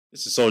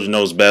This is Soldier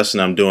Knows Best,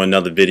 and I'm doing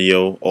another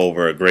video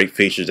over a great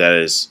feature that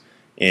is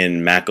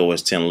in Mac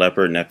OS X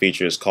Leopard, and that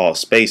feature is called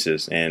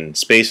Spaces. And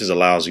Spaces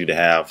allows you to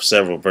have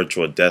several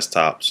virtual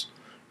desktops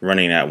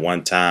running at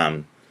one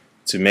time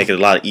to make it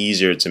a lot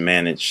easier to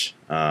manage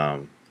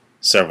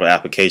several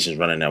applications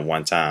running at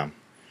one time.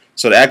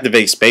 So to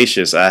activate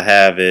Spaces, I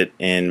have it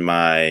in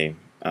my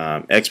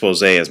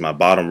expose as my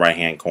bottom right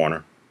hand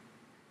corner.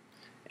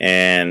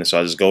 And so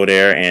I just go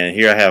there, and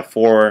here I have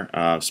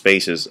 4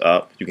 spaces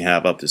up. You can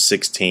have up to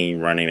 16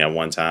 running at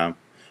one time,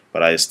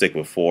 but I just stick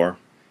with 4.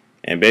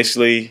 And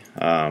basically,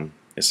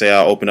 let's say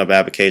I open up an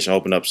application,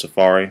 open up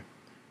Safari,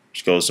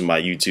 which goes to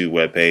my YouTube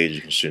webpage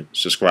you can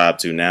subscribe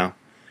to now.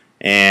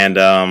 And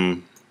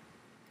I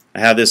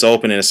have this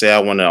open, and say I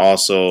want to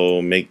also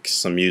make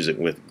some music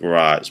with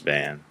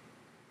GarageBand.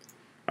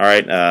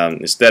 Alright,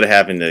 instead of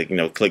having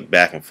to click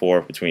back and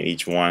forth between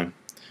each one,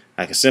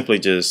 I can simply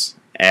just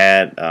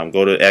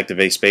go to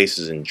Activate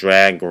Spaces and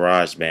drag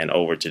GarageBand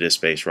over to this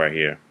space right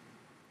here.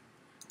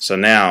 So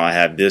now I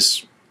have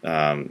this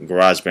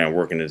GarageBand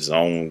working at its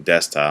own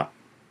desktop,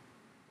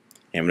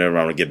 and whenever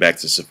I want to get back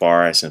to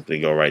Safari, I simply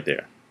go right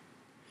there.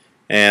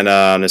 And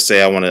let's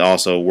say I want to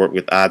also work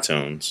with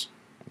iTunes.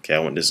 Okay, I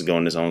want this to go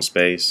in its own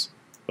space.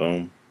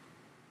 Boom.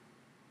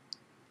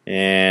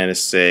 And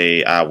let's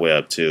say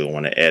iWeb too. I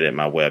want to edit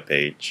my web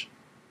page.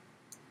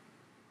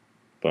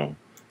 Boom.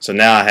 So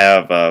now I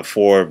have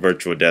 4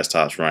 virtual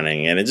desktops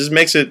running, and it just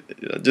makes it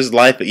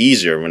life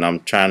easier when I'm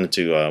trying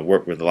to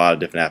work with a lot of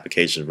different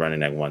applications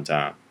running at one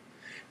time.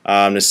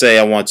 To say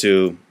I want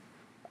to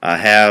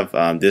have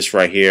this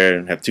right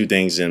here, have 2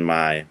 things in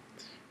my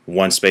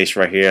one space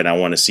right here, and I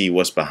want to see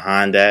what's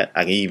behind that.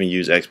 I can even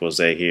use expose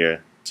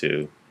here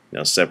to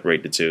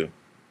separate the 2.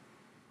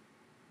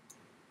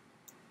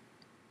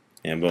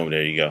 And boom,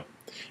 there you go.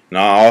 And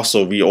I'll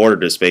also reorder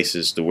the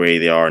spaces the way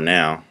they are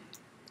now,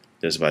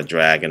 just by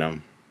dragging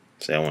them.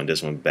 Say I want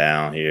this one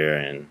down here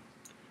and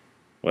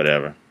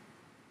whatever.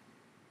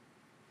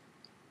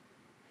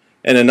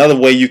 And another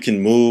way you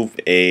can move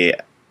a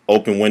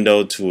open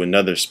window to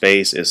another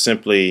space is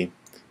simply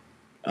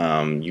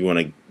you want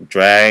to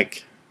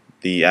drag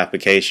the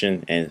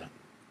application and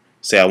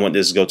say I want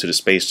this to go to the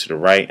space to the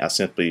right. I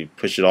simply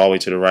push it all the way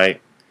to the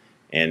right,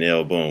 and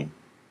it'll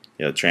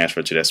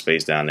transfer to that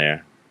space down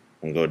there,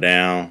 and go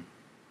down,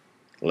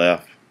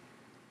 left,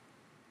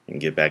 and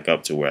get back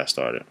up to where I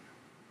started.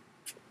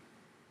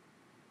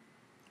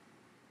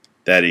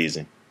 That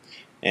easy.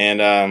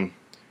 And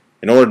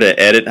in order to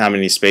edit how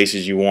many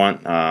spaces you want,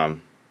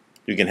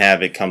 you can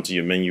have it come to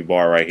your menu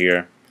bar right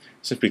here.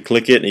 Simply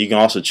click it, and you can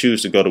also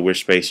choose to go to which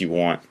space you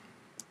want.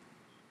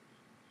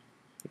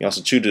 You can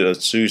also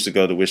choose to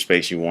go to which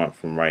space you want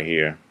from right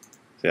here.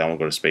 Say I want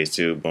to go to space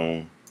 2,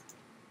 boom.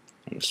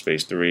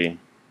 Space 3.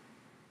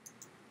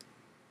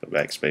 Go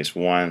back to space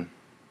 1.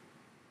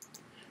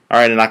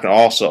 Alright, and I can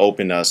also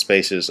open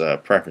Spaces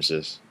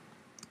preferences.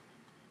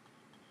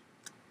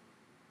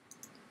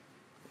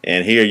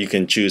 And here you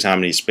can choose how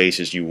many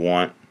spaces you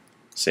want.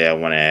 Say I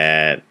want to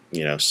add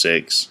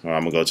 6, or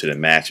I'm going to go to the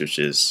max, which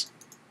is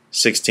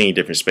 16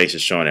 different spaces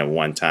showing at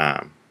one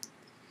time.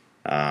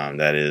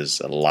 That is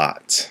a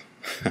lot.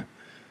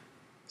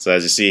 So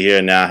as you see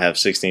here, now I have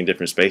 16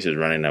 different spaces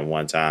running at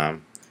one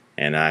time,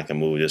 and I can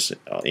move this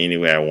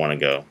anywhere I want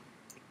to go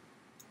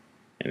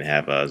and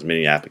have as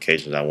many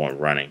applications I want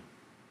running.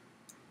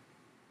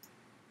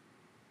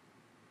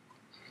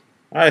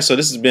 Alright, so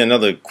this has been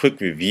another quick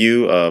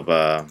review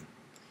of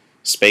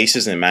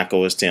Spaces in Mac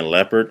OS X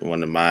Leopard,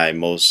 one of my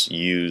most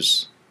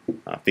used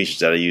features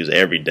that I use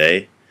every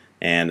day,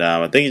 and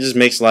I think it just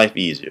makes life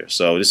easier.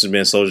 So this has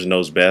been Soldier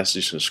Knows Best.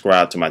 You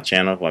subscribe to my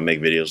channel where I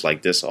make videos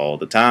like this all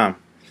the time.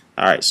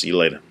 Alright, see you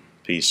later.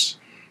 Peace.